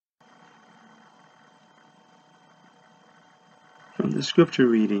From the scripture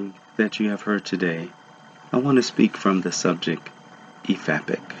reading that you have heard today, I want to speak from the subject,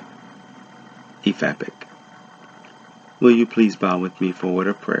 Ephaphic. Ephaphic. Will you please bow with me for a word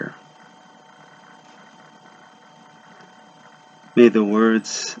of prayer? May the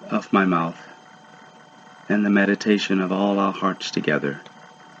words of my mouth and the meditation of all our hearts together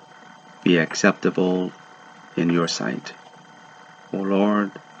be acceptable in your sight, O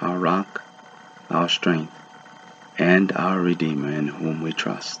Lord, our rock, our strength, and our Redeemer in whom we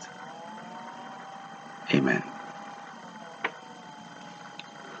trust. Amen.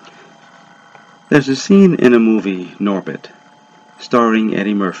 There's a scene in a movie, Norbit, starring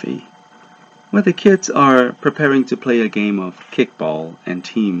Eddie Murphy, where the kids are preparing to play a game of kickball and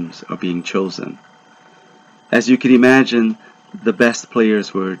teams are being chosen. As you can imagine, the best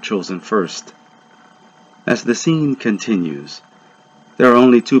players were chosen first. As the scene continues, there are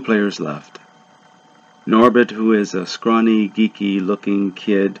only two players left. Norbit, who is a scrawny, geeky-looking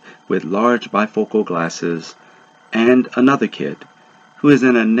kid with large bifocal glasses, and another kid, who is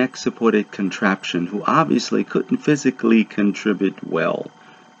in a neck-supported contraption who obviously couldn't physically contribute well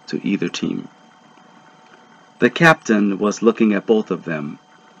to either team. The captain was looking at both of them,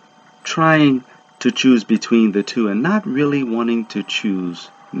 trying to choose between the two and not really wanting to choose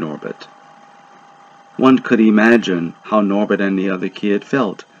Norbit. One could imagine how Norbit and the other kid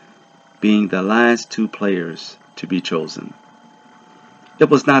felt, being the last two players to be chosen. It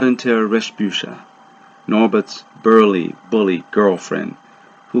was not until Reshbusha, Norbit's burly, bully girlfriend,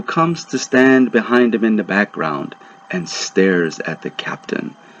 who comes to stand behind him in the background and stares at the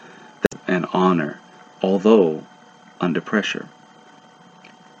captain, an honor, although under pressure.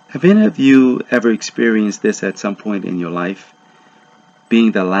 Have any of you ever experienced this at some point in your life?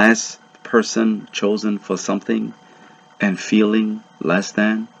 Being the last person chosen for something and feeling less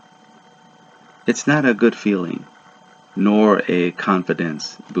than? It's not a good feeling, nor a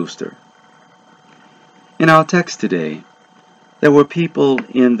confidence booster. In our text today, there were people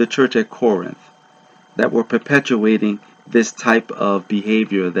in the church at Corinth that were perpetuating this type of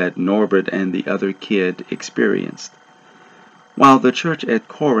behavior that Norbit and the other kid experienced. While the church at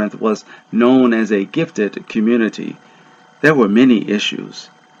Corinth was known as a gifted community, there were many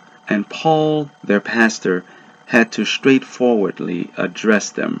issues, and Paul, their pastor, had to straightforwardly address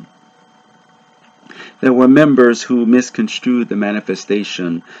them. There were members who misconstrued the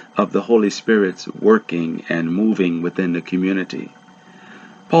manifestation of the Holy Spirit's working and moving within the community.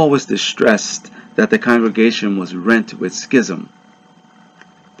 Paul was distressed that the congregation was rent with schism.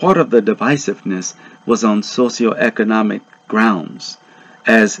 Part of the divisiveness was on socioeconomic grounds,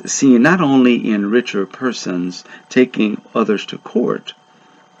 as seen not only in richer persons taking others to court,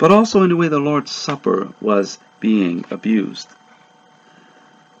 but also in the way the Lord's Supper was being abused.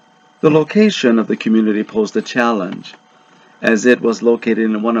 The location of the community posed a challenge, as it was located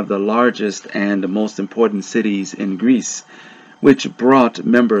in one of the largest and most important cities in Greece, which brought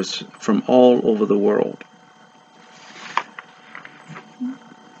members from all over the world.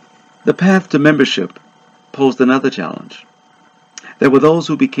 The path to membership posed another challenge. There were those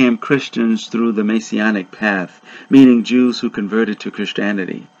who became Christians through the Messianic path, meaning Jews who converted to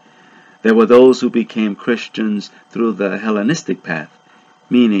Christianity. There were those who became Christians through the Hellenistic path,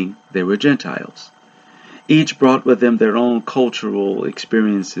 meaning they were Gentiles. Each brought with them their own cultural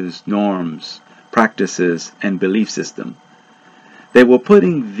experiences, norms, practices, and belief system. They were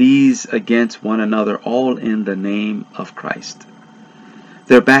putting these against one another, all in the name of Christ.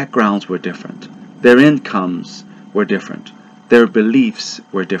 Their backgrounds were different. Their incomes were different. Their beliefs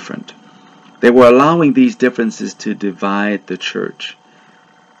were different. They were allowing these differences to divide the church.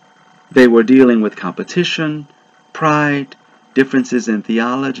 They were dealing with competition, pride, differences in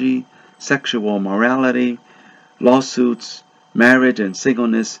theology, sexual morality, lawsuits, marriage and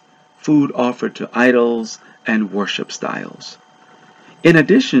singleness, food offered to idols, and worship styles. In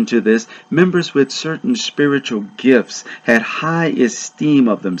addition to this, members with certain spiritual gifts had high esteem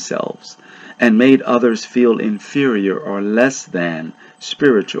of themselves and made others feel inferior or less than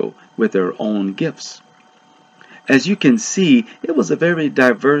spiritual with their own gifts. As you can see, it was a very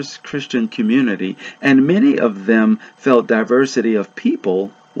diverse Christian community, and many of them felt diversity of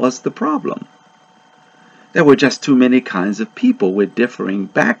people was the problem. There were just too many kinds of people with differing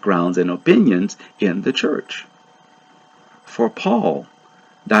backgrounds and opinions in the church. For Paul,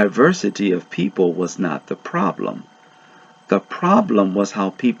 diversity of people was not the problem. The problem was how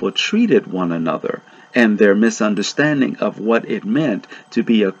people treated one another and their misunderstanding of what it meant to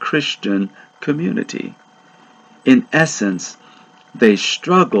be a Christian community. In essence, they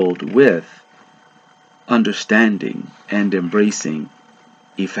struggled with understanding and embracing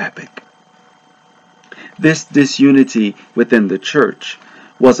Ephaphic. This disunity within the church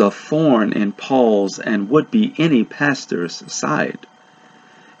was a thorn in Paul's and would be any pastor's side.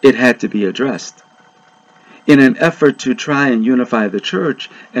 It had to be addressed. In an effort to try and unify the church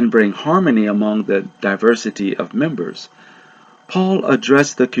and bring harmony among the diversity of members, Paul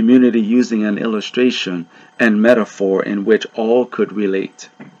addressed the community using an illustration and metaphor in which all could relate: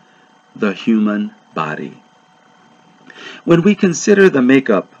 the human body. When we consider the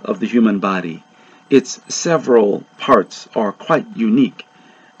makeup of the human body, its several parts are quite unique,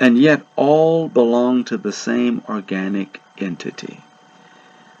 and yet all belong to the same organic entity.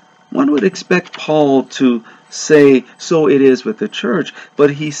 One would expect Paul to say, so it is with the church,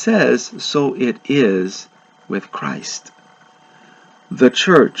 but he says, so it is with Christ. The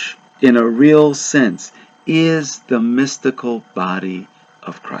church, in a real sense, is the mystical body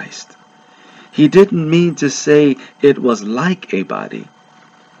of Christ. He didn't mean to say it was like a body.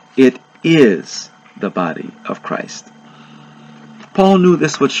 It is the body of Christ. Paul knew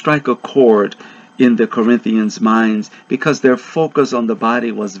this would strike a chord in the Corinthians' minds because their focus on the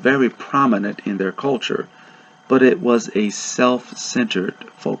body was very prominent in their culture, but it was a self-centered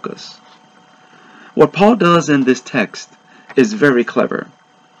focus. What Paul does in this text is very clever.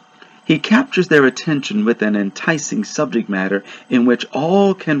 He captures their attention with an enticing subject matter in which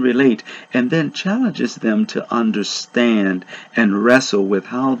all can relate, and then challenges them to understand and wrestle with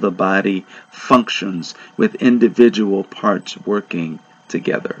how the body functions with individual parts working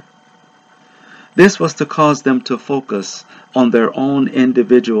together. This was to cause them to focus on their own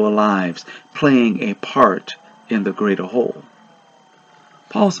individual lives, playing a part in the greater whole.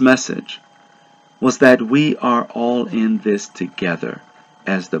 Paul's message was that we are all in this together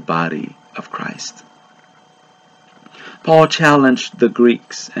as the body of Christ. Paul challenged the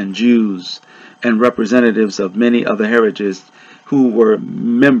Greeks and Jews and representatives of many other heritages who were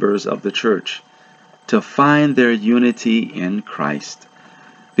members of the church to find their unity in Christ,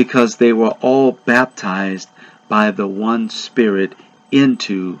 because they were all baptized by the one Spirit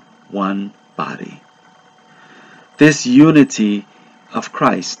into one body. This unity of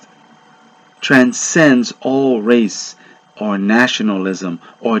Christ transcends all race or nationalism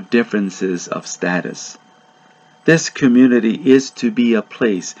or differences of status. This community is to be a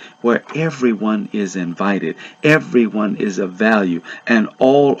place where everyone is invited, everyone is of value, and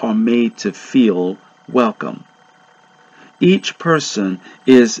all are made to feel welcome. Each person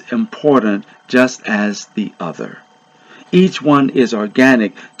is important just as the other. Each one is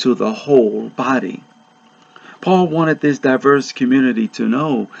organic to the whole body. Paul wanted this diverse community to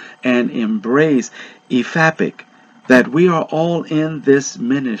know and embrace EFAPIC, that we are all in this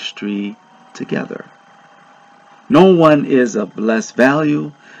ministry together. No one is of less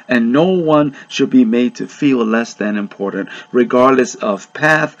value, and no one should be made to feel less than important, regardless of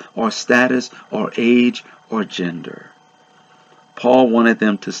path or status or age or gender. Paul wanted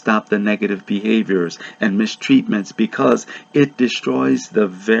them to stop the negative behaviors and mistreatments because it destroys the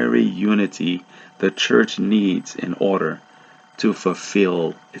very unity the church needs in order to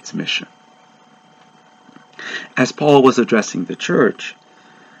fulfill its mission. As Paul was addressing the church,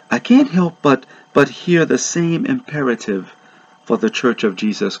 I can't help but hear the same imperative for the Church of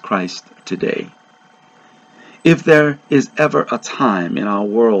Jesus Christ today. If there is ever a time in our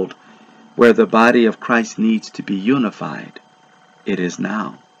world where the body of Christ needs to be unified, it is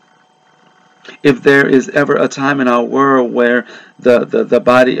now. If there is ever a time in our world where the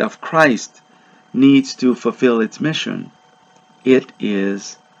body of Christ needs to fulfill its mission, it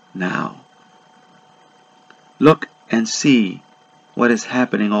is now. Look and see what is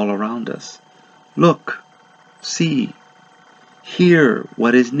happening all around us. Look, see, hear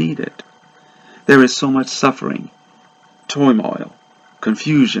what is needed. There is so much suffering, turmoil,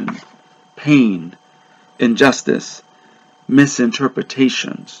 confusion, pain, injustice,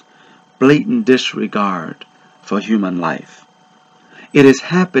 misinterpretations, blatant disregard for human life. It is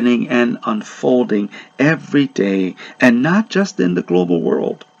happening and unfolding every day, and not just in the global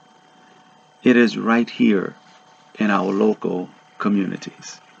world. It is right here in our local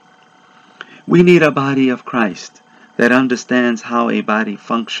communities. We need a body of Christ that understands how a body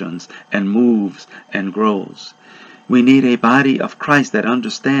functions and moves and grows. We need a body of Christ that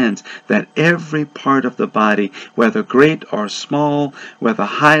understands that every part of the body, whether great or small, whether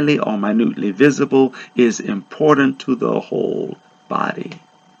highly or minutely visible, is important to the whole body.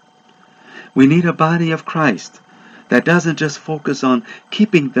 We need a body of Christ that doesn't just focus on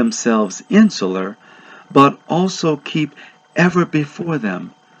keeping themselves insular, but also keep ever before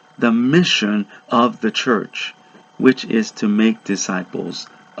them the mission of the church, which is to make disciples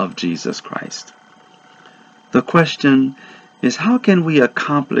of Jesus Christ. The question is how can we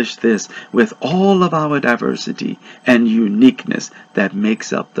accomplish this with all of our diversity and uniqueness that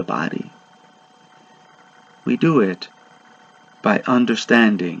makes up the body? We do it by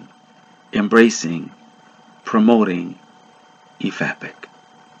understanding, embracing, promoting EFAPIC.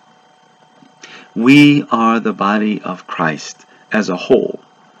 We are the body of Christ as a whole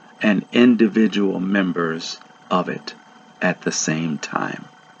and individual members of it at the same time.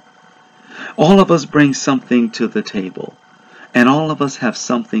 All of us bring something to the table, and all of us have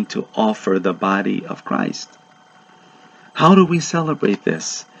something to offer the body of Christ. How do we celebrate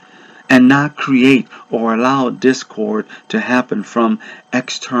this and not create or allow discord to happen from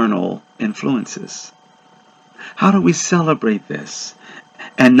external influences? How do we celebrate this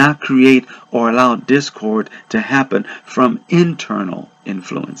and not create or allow discord to happen from internal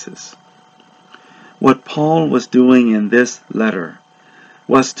influences? What Paul was doing in this letter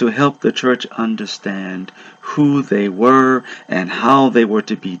was to help the church understand who they were and how they were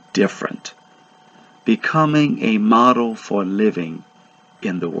to be different, becoming a model for living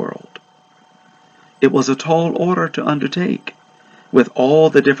in the world. It was a tall order to undertake with all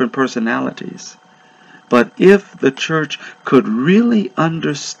the different personalities. But if the church could really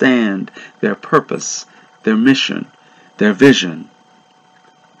understand their purpose, their mission, their vision,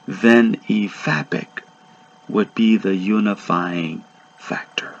 then EFAPIC would be the unifying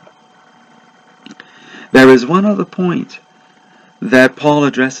factor. There is one other point that Paul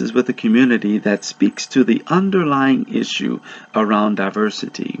addresses with the community that speaks to the underlying issue around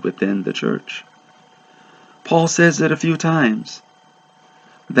diversity within the church. Paul says it a few times,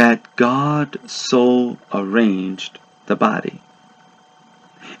 that God so arranged the body.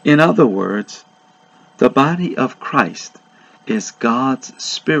 In other words, the body of Christ is God's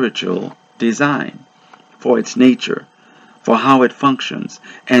spiritual design for its nature, for how it functions,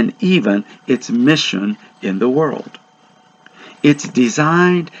 and even its mission in the world. It's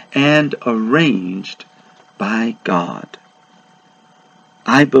designed and arranged by God.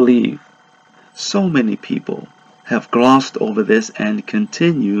 I believe so many people have glossed over this and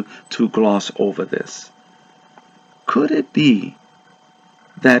continue to gloss over this. Could it be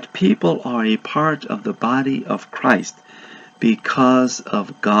that people are a part of the body of Christ because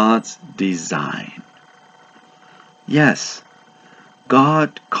of God's design? Yes,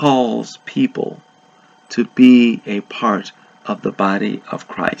 God calls people to be a part of the body of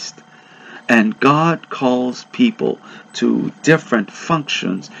Christ. And God calls people to different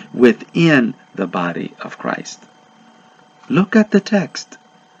functions within the body of Christ. Look at the text.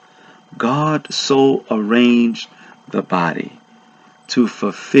 God so arranged the body to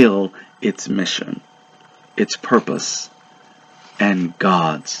fulfill its mission, its purpose, and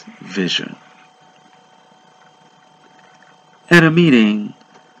God's vision. At a meeting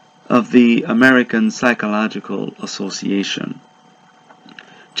of the American Psychological Association,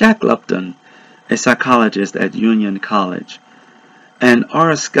 Jack Lupton, a psychologist at Union College, and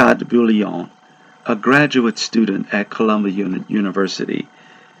R. Scott Bouillon, a graduate student at Columbia University,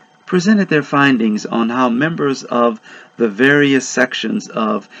 presented their findings on how members of the various sections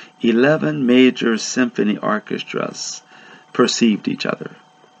of 11 major symphony orchestras perceived each other.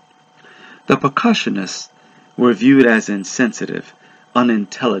 The percussionists were viewed as insensitive,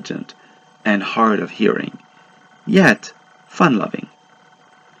 unintelligent, and hard of hearing, yet fun-loving.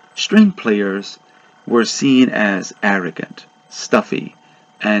 String players were seen as arrogant, stuffy,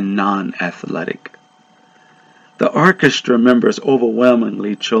 and non-athletic. The orchestra members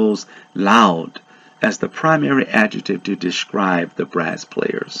overwhelmingly chose loud as the primary adjective to describe the brass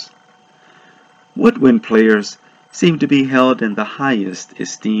players. Woodwind players seemed to be held in the highest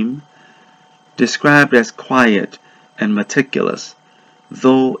esteem, described as quiet and meticulous,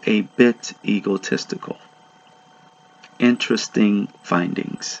 though a bit egotistical. Interesting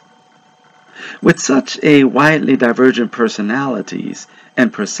findings. With such a widely divergent personalities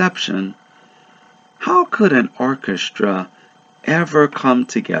and perception, how could an orchestra ever come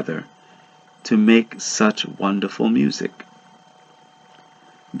together to make such wonderful music?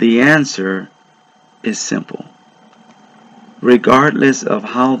 The answer is simple. Regardless of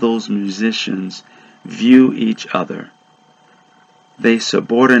how those musicians view each other, they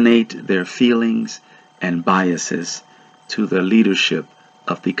subordinate their feelings and biases to the leadership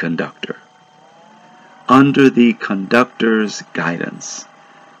of the conductor. Under the conductor's guidance,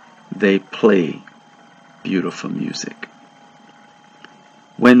 they play beautiful music.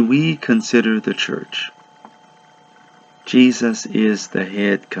 When we consider the church, Jesus is the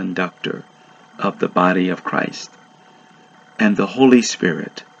head conductor of the body of Christ, and the Holy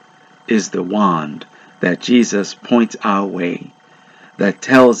Spirit is the wand that Jesus points our way that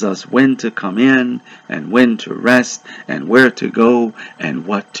tells us when to come in and when to rest and where to go and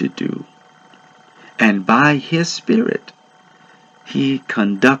what to do. And by His Spirit, He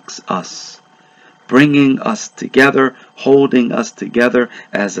conducts us, bringing us together, holding us together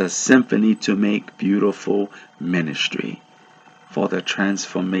as a symphony to make beautiful ministry for the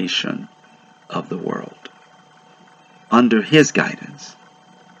transformation of the world. Under His guidance,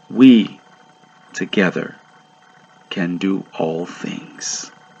 we together can do all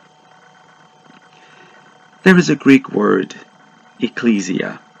things. There is a Greek word,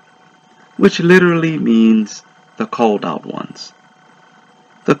 ecclesia, which literally means the called out ones.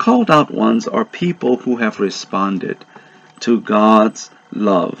 The called out ones are people who have responded to God's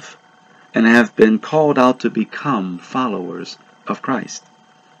love and have been called out to become followers of Christ.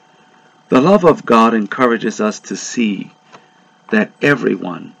 The love of God encourages us to see that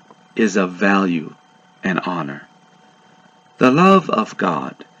everyone is of value and honor. The love of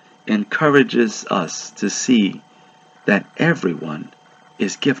God encourages us to see that everyone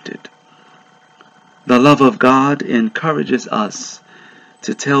is gifted. The love of God encourages us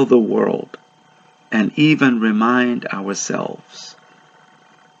to tell the world and even remind ourselves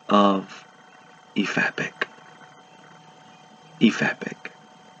of Ephapik. Ephapik.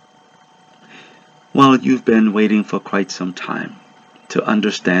 Well, you've been waiting for quite some time to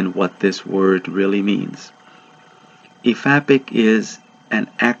understand what this word really means. Ephapik is an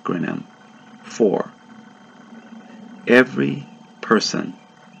acronym for every person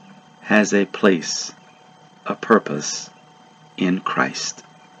has a place, a purpose in Christ.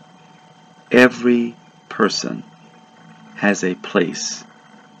 Every person has a place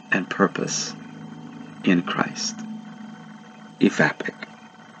and purpose in Christ. Ephapik.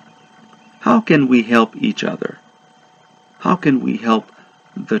 How can we help each other? How can we help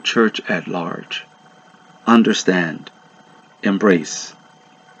the church at large understand, embrace,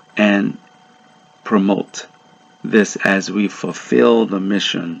 and promote this as we fulfill the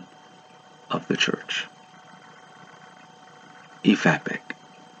mission of the church? Ephapik.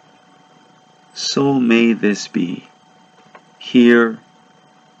 So may this be, here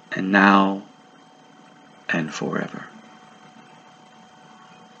and now and forever.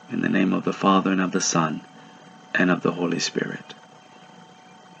 In the name of the Father, and of the Son, and of the Holy Spirit.